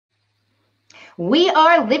We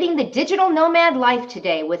are living the digital nomad life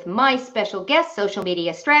today with my special guest, social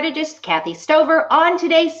media strategist, Kathy Stover, on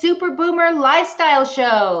today's Super Boomer Lifestyle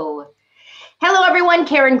Show. Hello, everyone.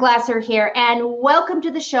 Caren Glasser here, and welcome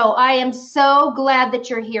to the show. I am so glad that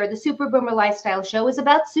you're here. The Super Boomer Lifestyle Show is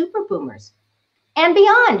about super boomers and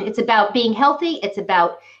beyond. It's about being healthy. It's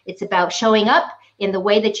about showing up in the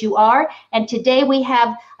way that you are. And today we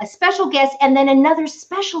have a special guest and then another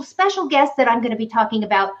special guest that I'm going to be talking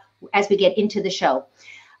about as we get into the show.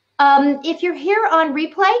 If you're here on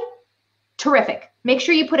replay, terrific. Make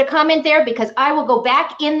sure you put a comment there because I will go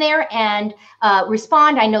back in there and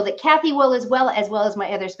respond. I know that Kathy will as well as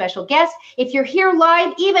my other special guests. If you're here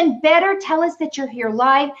live, even better, tell us that you're here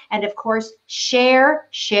live. And of course, share.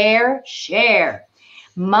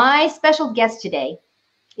 My special guest today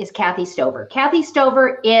is Kathy Stover. Kathy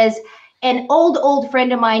Stover is an old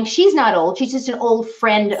friend of mine. She's not old. She's just an old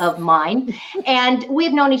friend of mine. And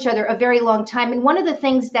we've known each other a very long time. And one of the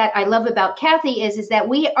things that I love about Kathy is that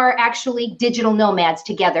we are actually digital nomads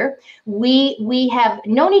together. We have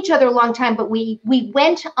known each other a long time, but we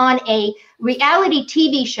went on a reality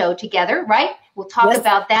TV show together, right? We'll talk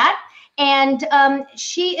about that. And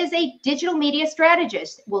she is a digital media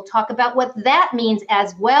strategist. We'll talk about what that means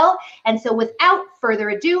as well. And so without further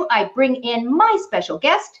ado, I bring in my special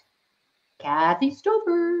guest, Kathy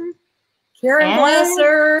Stover. Caren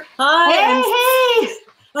Glasser. Hi. Hey.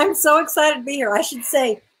 I'm so excited to be here. I should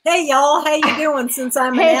say, hey, y'all, how you doing since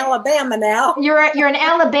I'm in Alabama now? You're an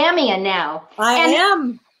Alabamian now. I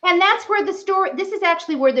am. And that's where the story, this is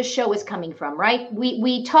actually where the show is coming from, right?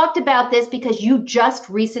 We talked about this because you just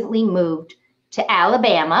recently moved to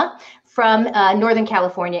Alabama from Northern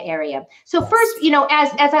California area. So first,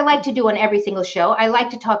 as I like to do on every single show, I like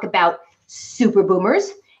to talk about super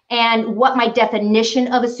boomers and what my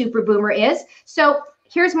definition of a super boomer is. So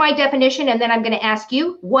here's my definition, and then I'm going to ask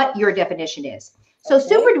you what your definition is. So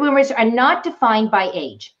super boomers are not defined by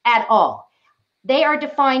age at all. They are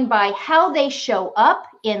defined by how they show up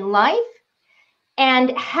in life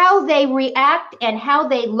and how they react and how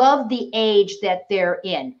they love the age that they're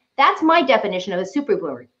in. That's my definition of a super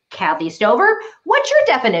boomer. Kathy Stover, what's your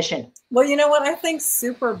definition? Well, you know what? I think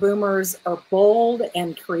super boomers are bold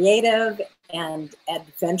and creative and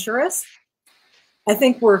adventurous. I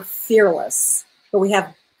think we're fearless, but we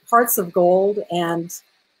have hearts of gold and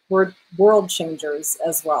we're world changers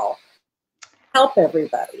as well. Help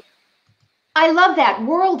everybody. I love that.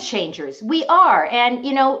 World changers. We are. And,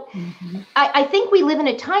 I think we live in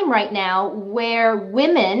a time right now where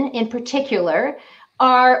women in particular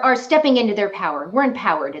are stepping into their power. We're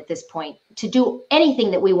empowered at this point to do anything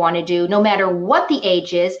that we want to do, no matter what the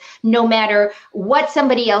age is, no matter what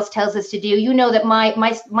somebody else tells us to do. You know that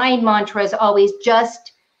my mantra is always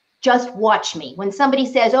just watch me. When somebody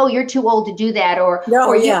says, "Oh, you're too old to do that,"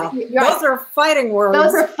 those are fighting words.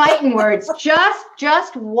 Those are fighting words.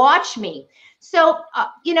 Just watch me. So,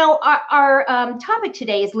 our topic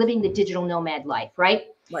today is living the digital nomad life, right?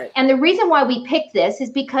 Right. And the reason why we picked this is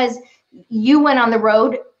because you went on the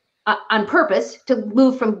road on purpose to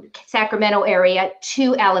move from Sacramento area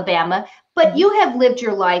to Alabama, but you have lived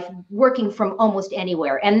your life working from almost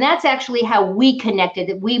anywhere. And that's actually how we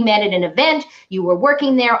connected. We met at an event. You were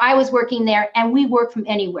working there. I was working there, and we work from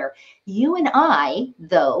anywhere. You and I,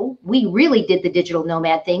 though, we really did the digital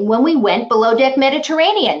nomad thing when we went below deck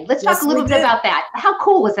Mediterranean. Let's talk a little bit about that. How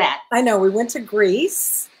cool was that? I know. We went to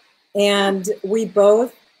Greece, and we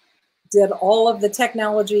both did all of the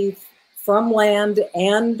technology from land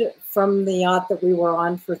and from the yacht that we were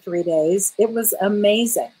on for 3 days. It was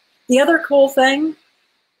amazing. The other cool thing,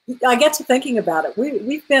 I get to thinking about it.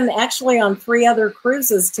 We've been actually on 3 other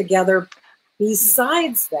cruises together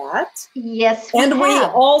besides that. Yes, we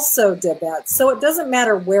also did that. So it doesn't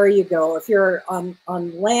matter where you go. If you're on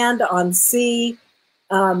land, on sea,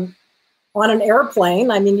 on an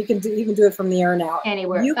airplane, I mean, you can do it from the air now.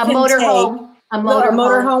 Anywhere. You a motorhome,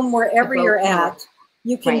 wherever you're at.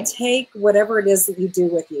 You can take whatever it is that you do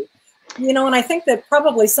with you. And I think that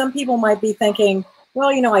probably some people might be thinking, well,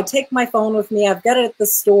 I take my phone with me. I've got it at the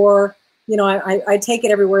store. I take it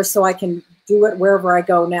everywhere so I can do it wherever I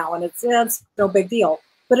go now. And it's no big deal.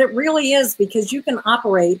 But it really is, because you can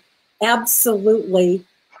operate absolutely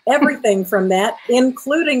everything from that,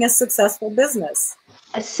 including a successful business.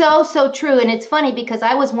 So true. And it's funny because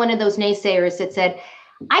I was one of those naysayers that said,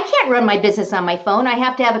 I can't run my business on my phone. I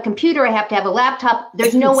have to have a computer. I have to have a laptop.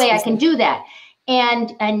 There's no way I can do that.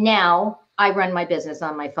 And now I run my business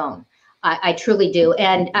on my phone. I truly do.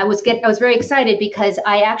 And I was very excited because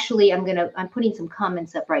I'm putting some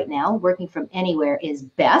comments up right now. Working from anywhere is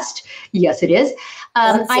best. Yes, it is.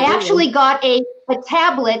 I actually got a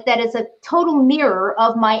tablet that is a total mirror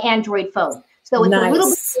of my Android phone. So it's a little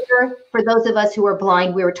bit bigger for those of us who are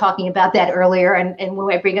blind. We were talking about that earlier. And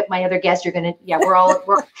when I bring up my other guests, you're going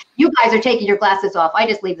to, you guys are taking your glasses off. I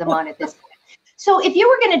just leave them on at this point. So if you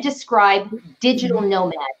were going to describe digital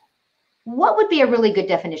nomad, what would be a really good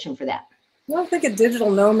definition for that? Well, I think a digital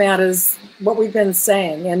nomad is what we've been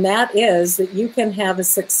saying, and that is that you can have a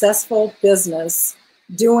successful business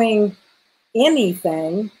doing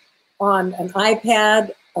anything on an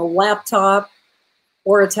iPad, a laptop,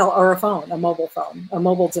 or a phone, a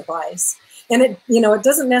mobile device. And it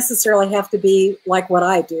doesn't necessarily have to be like what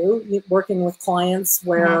I do, working with clients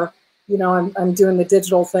where, I'm doing the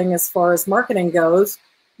digital thing as far as marketing goes.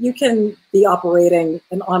 You can be operating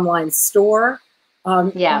an online store.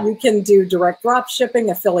 You can do direct drop shipping,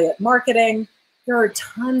 affiliate marketing. There are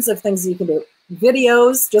tons of things you can do.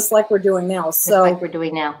 Videos, just like we're doing now.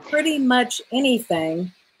 Pretty much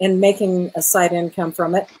anything in making a side income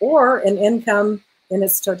from it, or an income in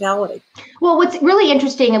its totality. Well, what's really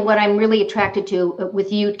interesting and what I'm really attracted to with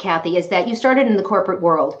you, Kathy, is that you started in the corporate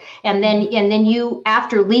world, and then you,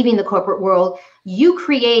 after leaving the corporate world, you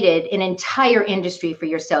created an entire industry for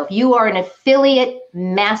yourself. You are an affiliate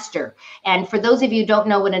master. And for those of you who don't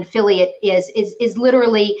know what an affiliate is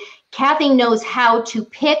literally Kathy knows how to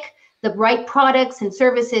pick the right products and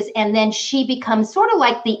services, and then she becomes sort of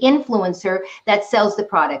like the influencer that sells the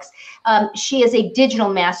products. She is a digital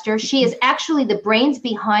master. She is actually the brains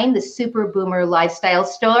behind the Superboomer lifestyle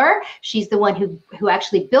store. She's the one who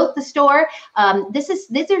actually built the store.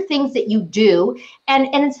 These are things that you do, and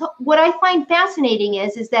it's, what I find fascinating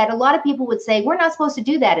is that a lot of people would say we're not supposed to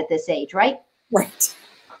do that at this age, right? Right.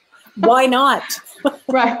 Why not?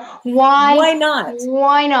 Right. Why not?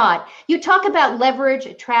 Why not? You talk about leverage,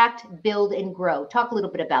 attract, build, and grow. Talk a little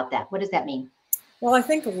bit about that. What does that mean? Well, I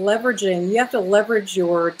think you have to leverage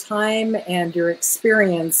your time and your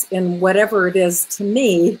experience in whatever it is, to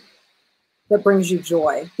me, that brings you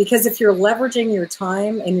joy. Because if you're leveraging your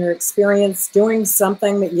time and your experience doing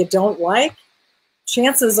something that you don't like,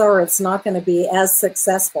 chances are it's not going to be as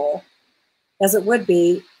successful as it would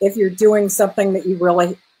be if you're doing something that you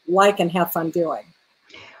really like and have fun doing.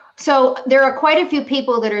 So there are quite a few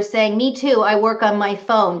people that are saying, me too, I work on my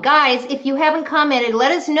phone. Guys, if you haven't commented,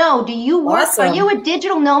 let us know. Do you work? Awesome. Are you a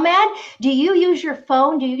digital nomad? Do you use your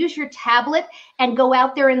phone? Do you use your tablet and go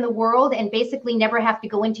out there in the world and basically never have to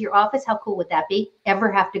go into your office? How cool would that be?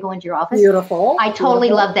 Ever have to go into your office? Beautiful. I totally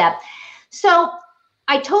love that. So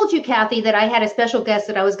I told you, Kathy, that I had a special guest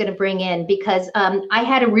that I was going to bring in because I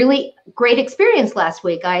had a really great experience last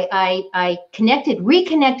week. I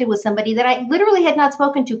reconnected with somebody that I literally had not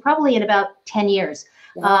spoken to probably in about 10 years.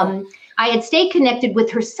 Wow. I had stayed connected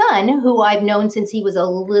with her son, who I've known since he was a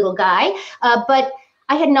little guy, but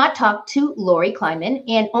I had not talked to Lori Kleinman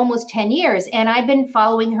in almost 10 years. And I've been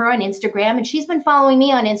following her on Instagram, and she's been following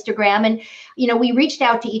me on Instagram. And, we reached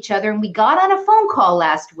out to each other, and we got on a phone call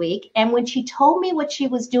last week. And when she told me what she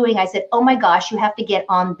was doing, I said, oh my gosh, you have to get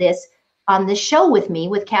on this show with me,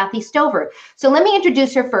 with Kathy Stover. So let me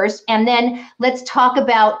introduce her first, and then let's talk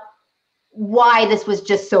about why this was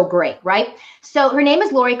just so great, right? So her name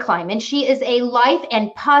is Lori Kleinman. She is a life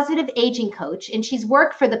and positive aging coach, and she's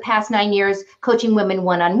worked for the past 9 years coaching women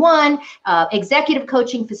one-on-one, executive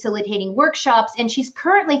coaching, facilitating workshops, and she's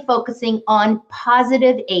currently focusing on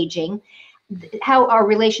positive aging, how our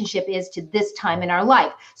relationship is to this time in our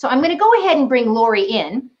life. So I'm going to go ahead and bring Lori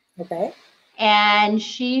in. Okay. And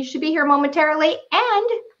she should be here momentarily. And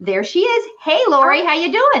there she is. Hey, Lori, how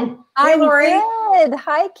you doing? I'm good.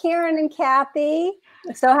 Hi, Caren and Kathy.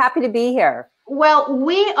 So happy to be here. Well,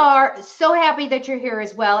 we are so happy that you're here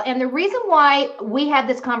as well. And the reason why we had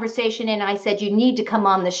this conversation and I said you need to come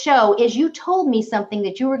on the show is you told me something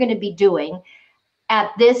that you were going to be doing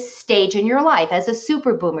at this stage in your life as a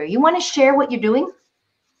super boomer. You want to share what you're doing?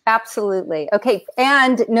 Absolutely. Okay.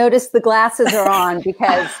 And notice the glasses are on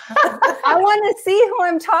because I want to see who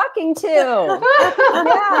I'm talking to.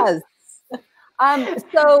 Yes.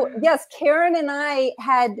 So yes, Caren and I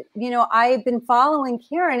had, I've been following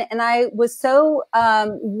Caren, and I was so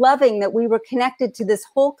loving that we were connected to this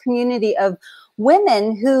whole community of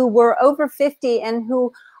women who were over 50 and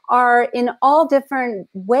who are in all different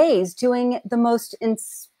ways doing the most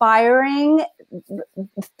inspiring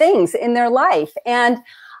things in their life. And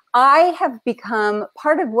I have become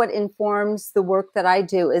part of what informs the work that I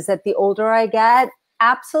do is that the older I get,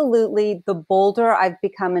 absolutely the bolder I've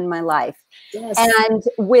become in my life. Yes. And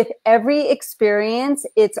with every experience,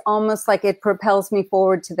 it's almost like it propels me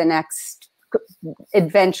forward to the next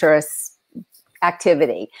adventurous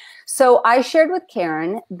activity. So I shared with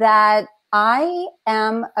Caren that I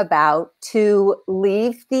am about to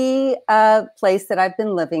leave the place that I've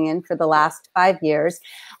been living in for the last 5 years.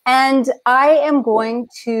 And I am going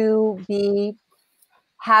to be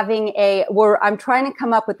having I'm trying to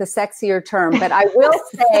come up with a sexier term, but I will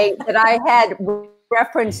say that I had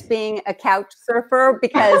referenced being a couch surfer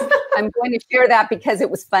because I'm going to share that because it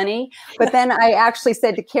was funny. But then I actually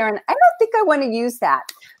said to Caren, I don't think I want to use that.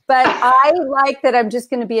 But I like that I'm just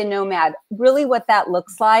going to be a nomad. Really what that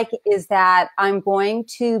looks like is that I'm going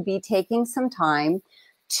to be taking some time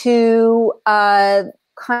to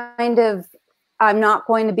I'm not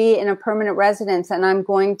going to be in a permanent residence, and I'm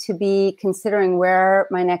going to be considering where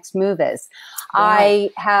my next move is. Wow. I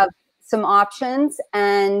have some options,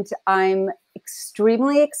 and I'm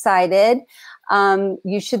extremely excited.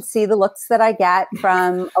 You should see the looks that I get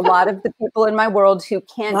from a lot of the people in my world who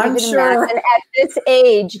can't imagine at this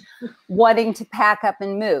age wanting to pack up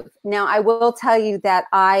and move. Now, I will tell you that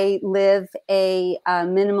I live a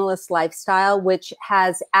minimalist lifestyle, which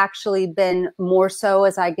has actually been more so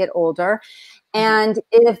as I get older. And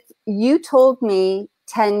if you told me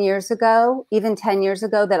 10 years ago, even 10 years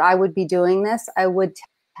ago, that I would be doing this, I would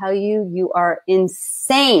tell you, you are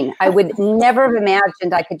insane. I would never have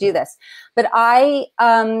imagined I could do this. But I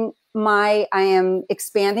am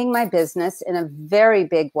expanding my business in a very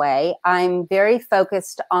big way. I'm very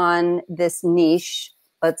focused on this niche,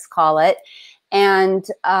 let's call it. And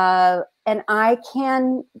I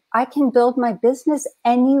can build my business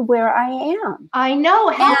anywhere I am. I know.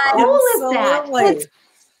 How cool is that? It's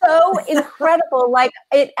so incredible. Like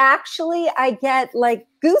I get like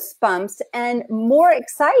goosebumps and more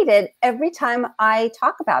excited every time I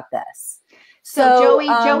talk about this. So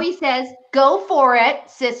Joey says, go for it,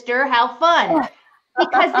 sister. Have fun.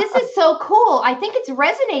 Because this is so cool. I think it's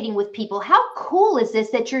resonating with people. How cool is this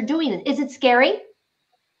that you're doing this? Is it scary?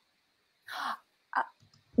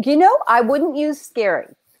 I wouldn't use scary.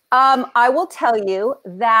 I will tell you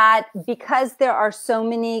that because there are so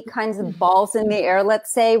many kinds of balls in the air,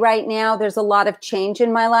 let's say right now, there's a lot of change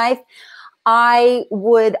in my life. I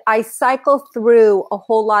cycle through a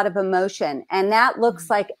whole lot of emotion, and that looks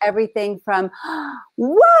like everything from,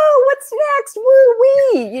 whoa, what's next?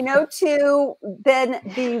 Woo-wee, to then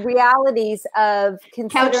the realities of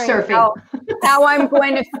considering how I'm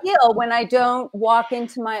going to feel when I don't walk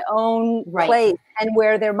into my own place and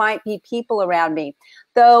where there might be people around me.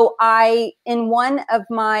 Though in one of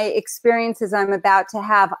my experiences I'm about to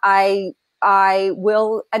have, I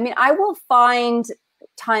will find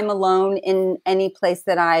time alone in any place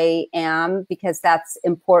that I am, because that's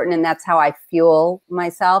important and that's how I fuel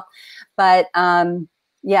myself. But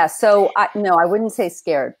so I wouldn't say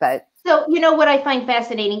scared, but. So, what I find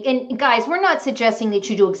fascinating, and guys, we're not suggesting that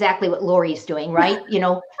you do exactly what Lori's doing, right?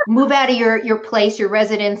 Move out of your place, your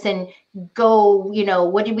residence, and go,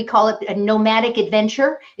 what did we call it? A nomadic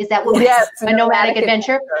adventure? Is that what a nomadic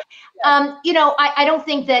adventure? I don't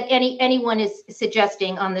think that anyone is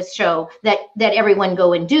suggesting on this show that everyone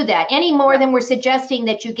go and do that any more than we're suggesting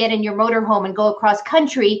that you get in your motorhome and go across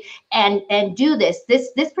country and do this.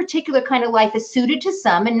 This particular kind of life is suited to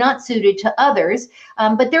some and not suited to others.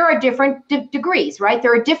 But there are different degrees, right?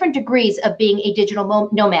 There are different degrees of being a digital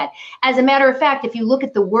nomad. As a matter of fact, if you look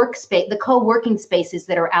at the workspace, the co-working spaces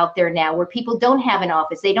that are out there now, where people don't have an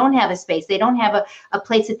office, they don't have a space, they don't have a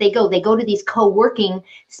place that they go to these co-working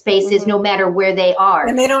spaces no matter where they are.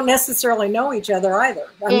 And they don't necessarily know each other either.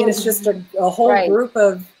 I mean, it's just a whole group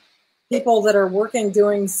of people that are working,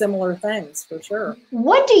 doing similar things, for sure.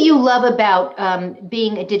 What do you love about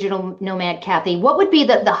being a digital nomad, Kathy? What would be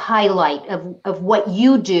the highlight of what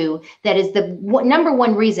you do that is the number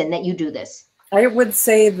one reason that you do this? I would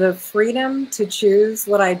say the freedom to choose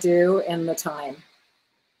what I do and the time.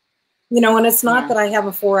 And it's not that I have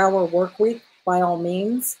a 4-hour work week, by all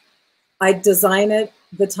means. I design it,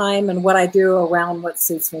 the time, and what I do around what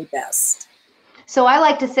suits me best. So I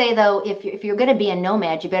like to say, though, if you're going to be a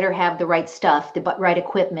nomad, you better have the right stuff, the right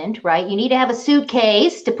equipment, right? You need to have a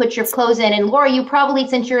suitcase to put your clothes in. And Laura, you probably,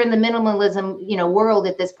 since you're in the minimalism, world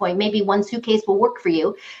at this point, maybe one suitcase will work for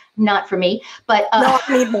you, not for me. But no,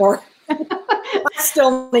 I need more. I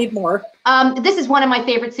still need more. This is one of my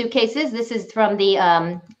favorite suitcases. This is from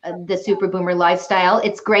the Superboomer Lifestyle.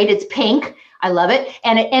 It's great. It's pink. I love it.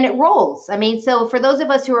 And it rolls. I mean, so for those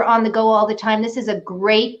of us who are on the go all the time, this is a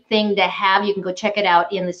great thing to have. You can go check it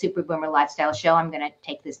out in the Superboomer Lifestyle show. I'm going to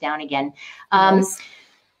take this down again. Nice.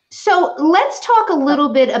 So let's talk a little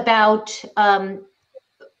bit about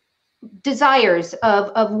desires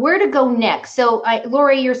of where to go next. So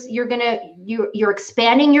Lori, you're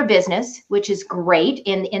expanding your business, which is great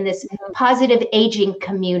in this positive aging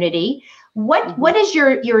community. What is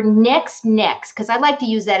your next? Because I like to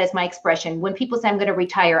use that as my expression. When people say I'm going to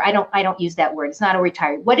retire, I don't use that word. It's not a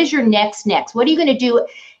retire. What is your next? What are you going to do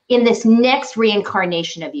in this next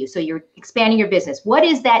reincarnation of you? So you're expanding your business. What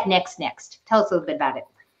is that next? Tell us a little bit about it.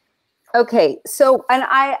 Okay, so, and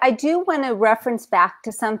I do want to reference back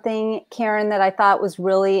to something, Caren, that I thought was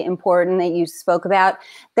really important that you spoke about,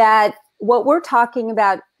 that what we're talking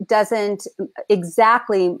about doesn't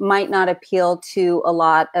exactly, might not appeal to a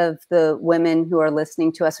lot of the women who are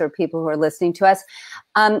listening to us or people who are listening to us.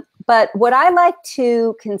 But what I like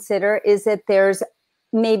to consider is that there's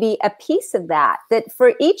maybe a piece of that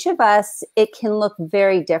for each of us, it can look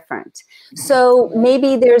very different. So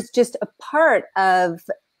maybe there's just a part of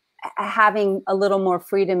having a little more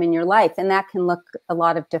freedom in your life, and that can look a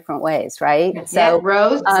lot of different ways, right? Yeah, so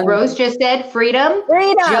Rose just said freedom.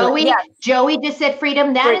 Joey just said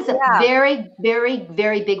freedom. That is a very, very,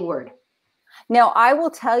 very big word. Now, I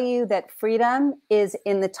will tell you that freedom is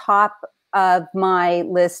in the top of my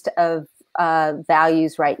list of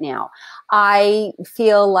values right now. I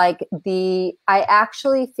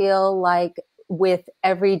actually feel like with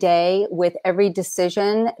every day, with every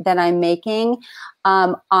decision that I'm making,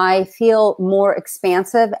 I feel more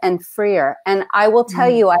expansive and freer. And I will tell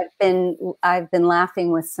you, I've been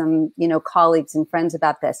laughing with some, colleagues and friends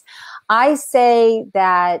about this. I say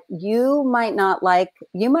that you might not like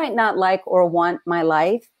or want my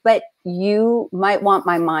life, but you might want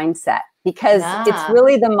my mindset, because it's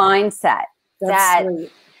really the mindset that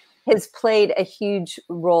has played a huge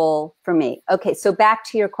role for me. Okay, so back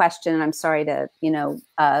to your question. I'm sorry to,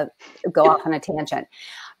 go off on a tangent.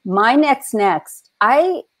 My next,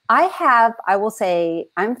 I will say,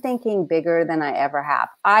 I'm thinking bigger than I ever have.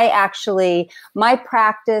 My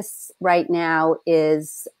practice right now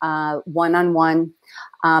is one-on-one.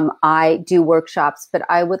 I do workshops, but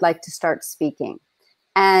I would like to start speaking.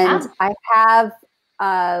 And I have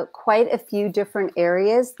quite a few different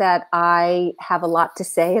areas that I have a lot to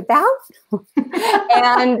say about,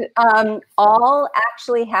 and all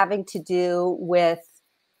actually having to do with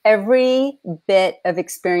every bit of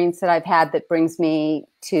experience that I've had that brings me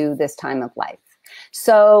to this time of life.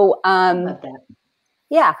 So,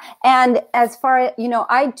 yeah. And as far as,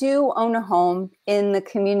 I do own a home in the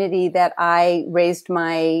community that I raised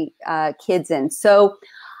my kids in. So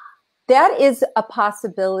that is a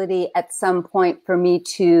possibility at some point for me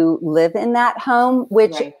to live in that home,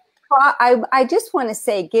 which I just want to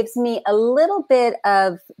say gives me a little bit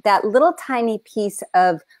of that little tiny piece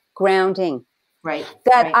of grounding. Right.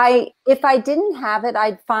 If I didn't have it,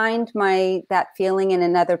 I'd find that feeling in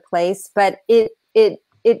another place. But it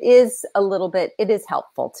is a little bit, it is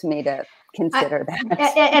helpful to me to consider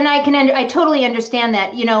that. And I totally understand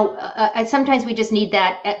that. Sometimes we just need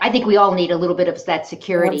that. I think we all need a little bit of that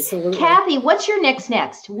security. Absolutely. Kathy, what's your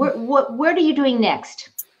next? What are you doing next?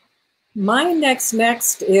 My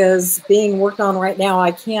next is being worked on right now.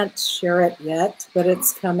 I can't share it yet, but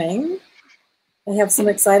it's coming. I have some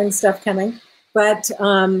exciting stuff coming, but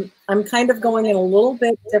I'm kind of going in a little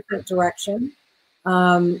bit different direction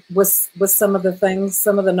with some of the things,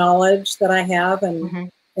 some of the knowledge that I have and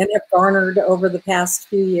have garnered over the past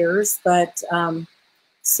few years, but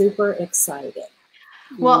super exciting.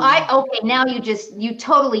 Well, now you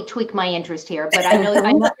totally tweak my interest here, but I know you're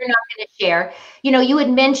not going to share. You had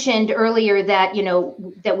mentioned earlier that,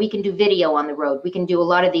 that we can do video on the road. We can do a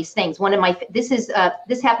lot of these things.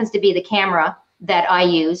 This happens to be the camera that I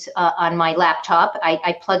use on my laptop.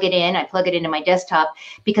 I plug it into my desktop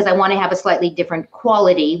because I want to have a slightly different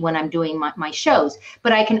quality when I'm doing my shows.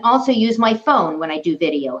 But I can also use my phone when I do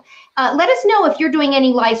video. Let us know if you're doing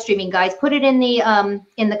any live streaming, guys. Put it in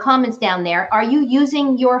the comments down there. Are you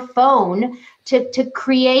using your phone to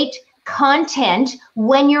create content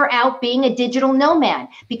when you're out being a digital nomad?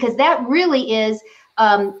 Because that really is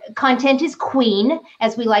content is queen,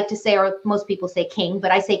 as we like to say, or most people say king, but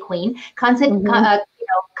I say queen.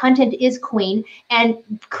 Content is queen, and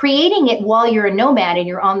creating it while you're a nomad and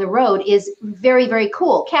you're on the road is very, very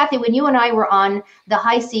cool. Kathy, when you and I were on the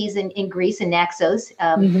high seas in Greece and Naxos,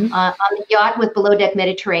 on the yacht with Below Deck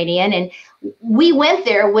Mediterranean, and we went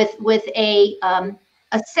there with a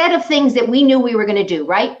set of things that we knew we were going to do,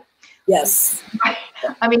 right? Yes. Right?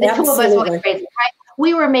 I mean, the two of us went crazy, right?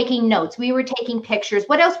 We were making notes. We were taking pictures.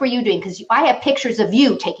 What else were you doing? Because I have pictures of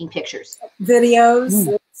you taking pictures.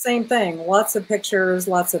 Videos, same thing. Lots of pictures,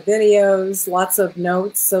 lots of videos, lots of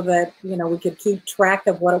notes so that, we could keep track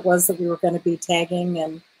of what it was that we were going to be tagging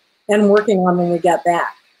and working on when we got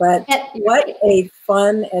back. But what a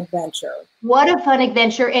fun adventure. What a fun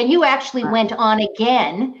adventure. And you actually went on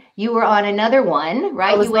again. You were on another one,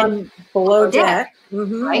 right? I was you went on Below Deck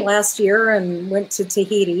right? last year and went to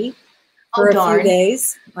Tahiti for a few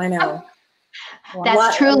days. I know.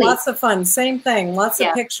 That's truly lots of fun. Same thing. Lots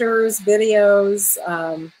of pictures, videos.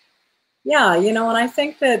 Yeah, you know, and I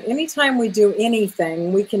think that anytime we do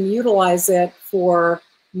anything, we can utilize it for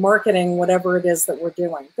marketing whatever it is that we're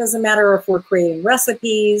doing. It doesn't matter if we're creating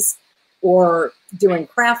recipes or doing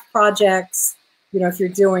craft projects. You know, if you're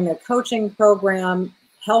doing a coaching program,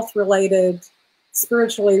 health related,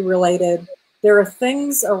 spiritually related, there are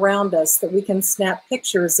things around us that we can snap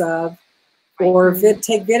pictures of or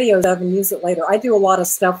take videos of and use it later. I do a lot of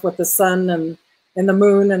stuff with the sun and the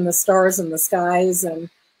moon and the stars and the skies and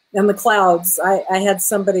the clouds. I had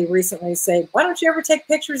somebody recently say, why don't you ever take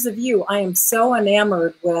pictures of you? I am so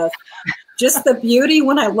enamored with just the beauty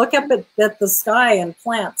when I look up at the sky and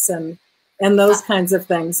plants and those kinds of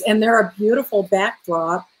things. And they're a beautiful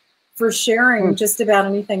backdrop for sharing just about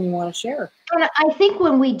anything you want to share. And I think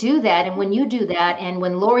when we do that, and when you do that, and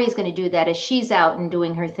when Lori's going to do that as she's out and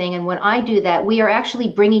doing her thing, and when I do that, we are actually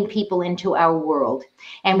bringing people into our world,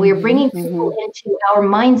 and we are bringing people into our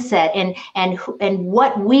mindset and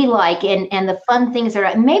what we like and the fun things that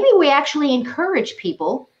are. Maybe we actually encourage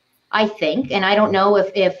people. I think, and I don't know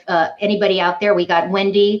if anybody out there. We got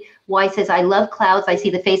Wendy Y says, "I love clouds. I see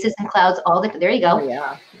the faces in clouds all the." There you go.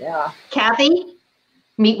 Oh, yeah. Kathy,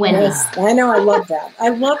 meet Wendy. Yes, I know. I love that. I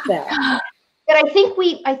love that. But I think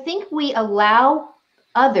we allow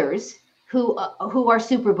others who are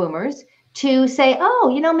super boomers to say, oh,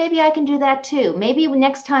 you know, maybe I can do that too. Maybe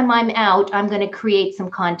next time I'm out, I'm going to create some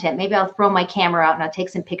content. Maybe I'll throw my camera out and I'll take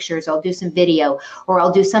some pictures. I'll do some video, or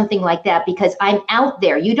I'll do something like that because I'm out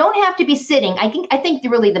there. You don't have to be sitting. I think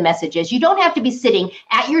really the message is you don't have to be sitting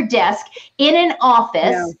at your desk in an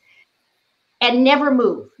office and never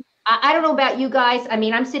move. I don't know about you guys. I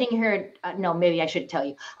mean, I'm sitting here. No, maybe I should tell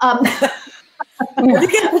you. You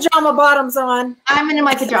get pajama bottoms on. I'm in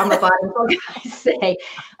my pajama bottoms, what can I say?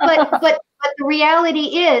 But the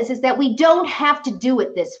reality is that we don't have to do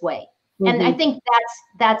it this way. And I think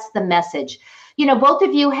that's the message. You know, both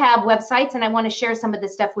of you have websites, and I want to share some of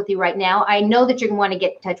this stuff with you right now. I know that you're going to want to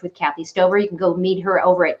get in touch with Kathy Stover. You can go meet her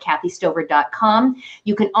over at kathystover.com.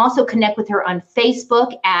 You can also connect with her on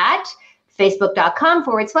Facebook at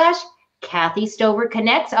facebook.com/Kathy Stover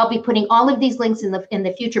Connects. I'll be putting all of these links in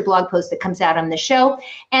the future blog post that comes out on the show.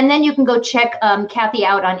 And then you can go check Kathy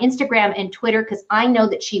out on Instagram and Twitter, because I know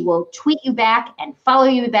that she will tweet you back and follow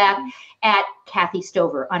you back at Kathy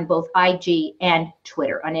Stover on both IG and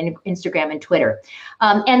Twitter, on Instagram and Twitter.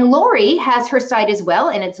 And Lori has her site as well,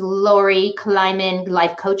 and it's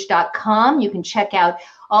LoriKleimanLifeCoach.com. You can check out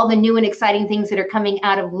all the new and exciting things that are coming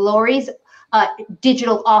out of Lori's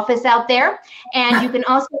digital office out there. And you can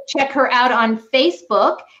also check her out on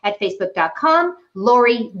Facebook at facebook.com,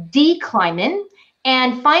 Lori D. Kleiman.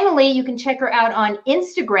 And finally, you can check her out on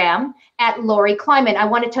Instagram at Lori Kleiman. I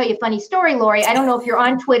want to tell you a funny story, Lori. I don't know if you're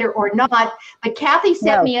on Twitter or not, but Kathy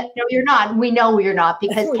sent me, no, you're not. We know you're not,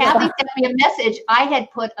 because Kathy sent me a message. I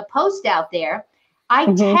had put a post out there. I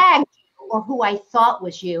tagged you, or who I thought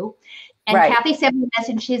was you. And Kathy sent me a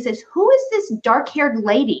message. She says, who is this dark-haired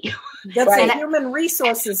lady? That's a human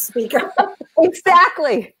resources speaker.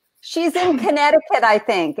 Exactly. She's in Connecticut, I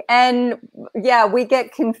think. And yeah, we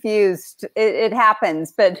get confused. It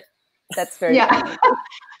happens, but that's very funny.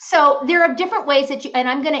 So there are different ways that and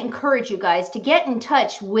I'm going to encourage you guys to get in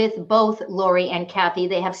touch with both Lori and Kathy.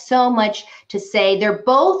 They have so much to say. They're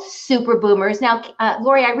both super boomers. Now,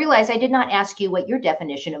 Lori, I realize I did not ask you what your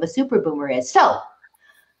definition of a super boomer is. So,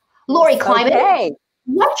 Lori Kleiman,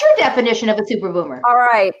 what's your definition of a super boomer? All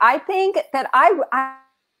right. I think that I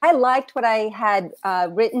liked what I had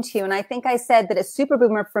written to you. And I think I said that a super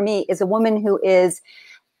boomer for me is a woman who is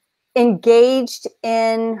engaged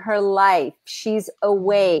in her life. She's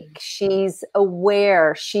awake. She's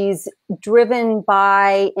aware. She's driven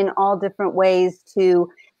by in all different ways to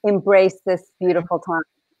embrace this beautiful time.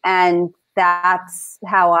 And that's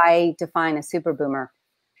how I define a super boomer.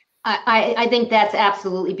 I think that's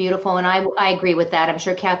absolutely beautiful, and I agree with that. I'm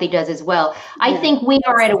sure Kathy does as well. I think we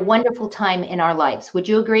are at a wonderful time in our lives. Would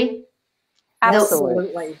you agree?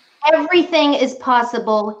 Absolutely. Everything is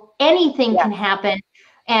possible. Anything can happen,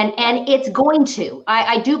 and it's going to.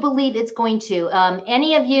 I do believe it's going to.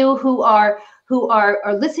 Any of you who who are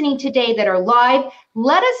listening today that are live.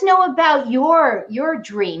 Let us know about your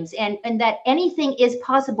dreams and that anything is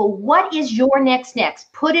possible. What is your next?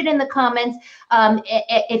 Put it in the comments.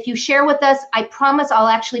 If you share with us, I promise I'll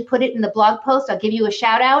actually put it in the blog post. I'll give you a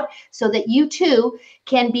shout out so that you too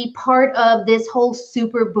can be part of this whole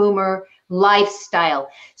super boomer lifestyle.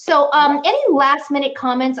 So any last minute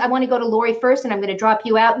comments? I want to go to Lori first, and I'm going to drop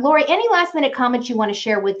you out. Lori, any last minute comments you want to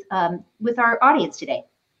share with our audience today?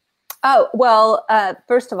 Oh, well,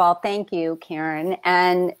 first of all, thank you, Caren,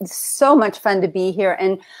 and so much fun to be here.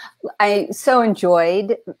 And I so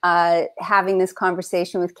enjoyed having this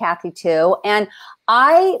conversation with Kathy too. And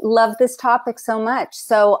I love this topic so much.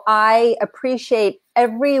 So I appreciate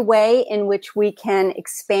every way in which we can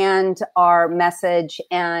expand our message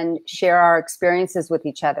and share our experiences with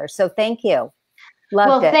each other. So thank you.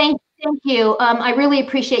 Loved it. Thank you. I really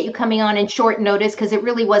appreciate you coming on in short notice because it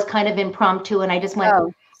really was kind of impromptu, and I just went.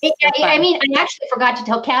 Oh. I mean, I actually forgot to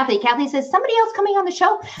tell Kathy. Kathy says, somebody else coming on the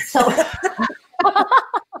show? So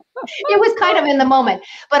it was kind of in the moment.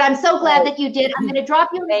 But I'm so glad that you did. I'm going to drop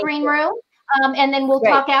you in the green room, and then we'll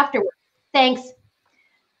talk afterwards. Thanks.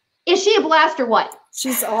 Is she a blast or what?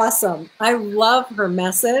 She's awesome. I love her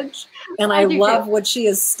message, and I love what she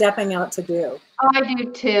is stepping out to do. Oh, I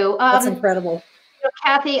do too. That's incredible.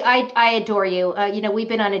 Kathy, I adore you. We've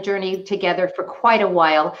been on a journey together for quite a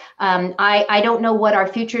while. I don't know what our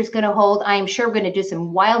future is going to hold. I'm sure we're going to do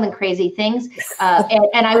some wild and crazy things. I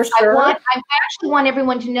actually want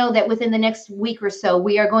everyone to know that within the next week or so,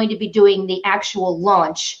 we are going to be doing the actual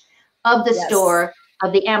launch of the store,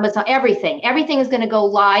 of the Amazon, everything. Everything is going to go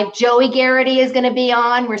live. Joey Garrity is going to be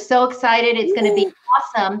on. We're so excited. It's going to be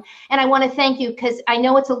awesome. And I want to thank you because I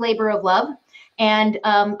know it's a labor of love. And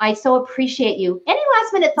I so appreciate you. Any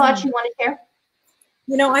last minute thoughts you want to share?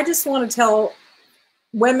 I just want to tell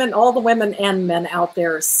women, all the women and men out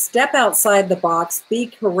there, step outside the box, be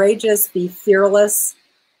courageous, be fearless,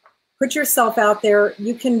 put yourself out there.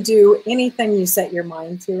 You can do anything you set your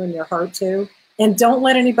mind to and your heart to. And don't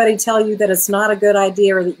let anybody tell you that it's not a good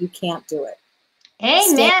idea or that you can't do it.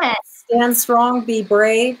 Amen. Stand strong, be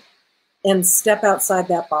brave, and step outside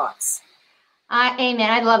that box. Amen.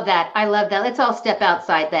 I love that. I love that. Let's all step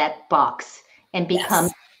outside that box and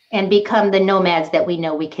become the nomads that we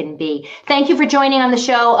know we can be. Thank you for joining on the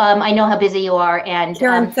show. I know how busy you are, and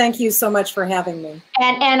Caren, thank you so much for having me.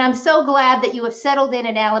 And I'm so glad that you have settled in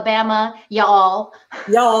Alabama, y'all.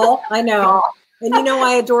 Y'all, I know. And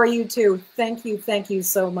I adore you too. Thank you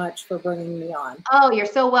so much for bringing me on. Oh, you're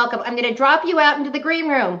so welcome. I'm going to drop you out into the green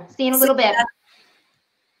room. See you in a little bit.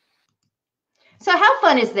 So how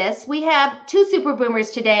fun is this? We have two super boomers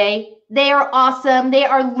today. They are awesome. They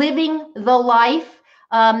are living the life.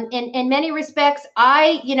 In many respects,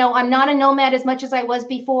 I'm not a nomad as much as I was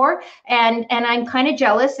before, and I'm kind of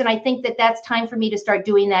jealous, and I think that that's time for me to start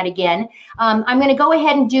doing that again. I'm going to go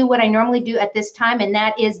ahead and do what I normally do at this time, and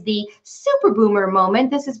that is the super boomer moment.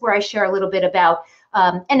 This is where I share a little bit about,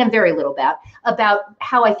 and a very little about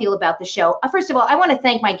how I feel about the show. First of all, I want to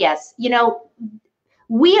thank my guests.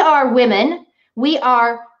 We are women. We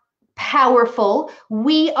are powerful,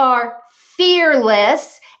 we are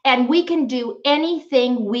fearless, and we can do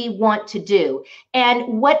anything we want to do.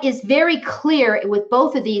 And what is very clear with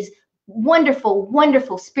both of these wonderful,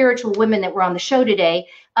 wonderful spiritual women that were on the show today,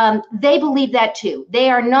 they believe that too. They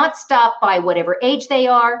are not stopped by whatever age they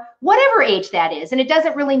are, whatever age that is. And it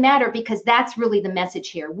doesn't really matter because that's really the message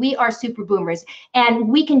here. We are super boomers and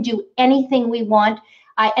we can do anything we want.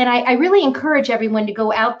 I really encourage everyone to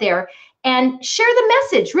go out there and share the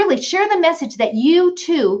message, really share the message that you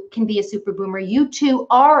too can be a super boomer. You too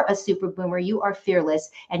are a super boomer. You are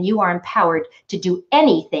fearless and you are empowered to do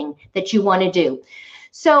anything that you want to do.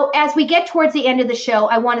 So as we get towards the end of the show,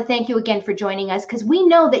 I want to thank you again for joining us because we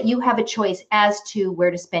know that you have a choice as to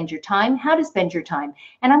where to spend your time, how to spend your time.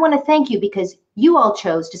 And I want to thank you because you all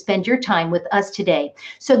chose to spend your time with us today.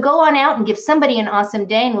 So go on out and give somebody an awesome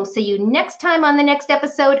day, and we'll see you next time on the next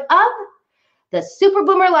episode of the Super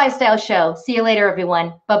Boomer Lifestyle Show. See you later,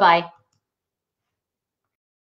 everyone. Bye-bye.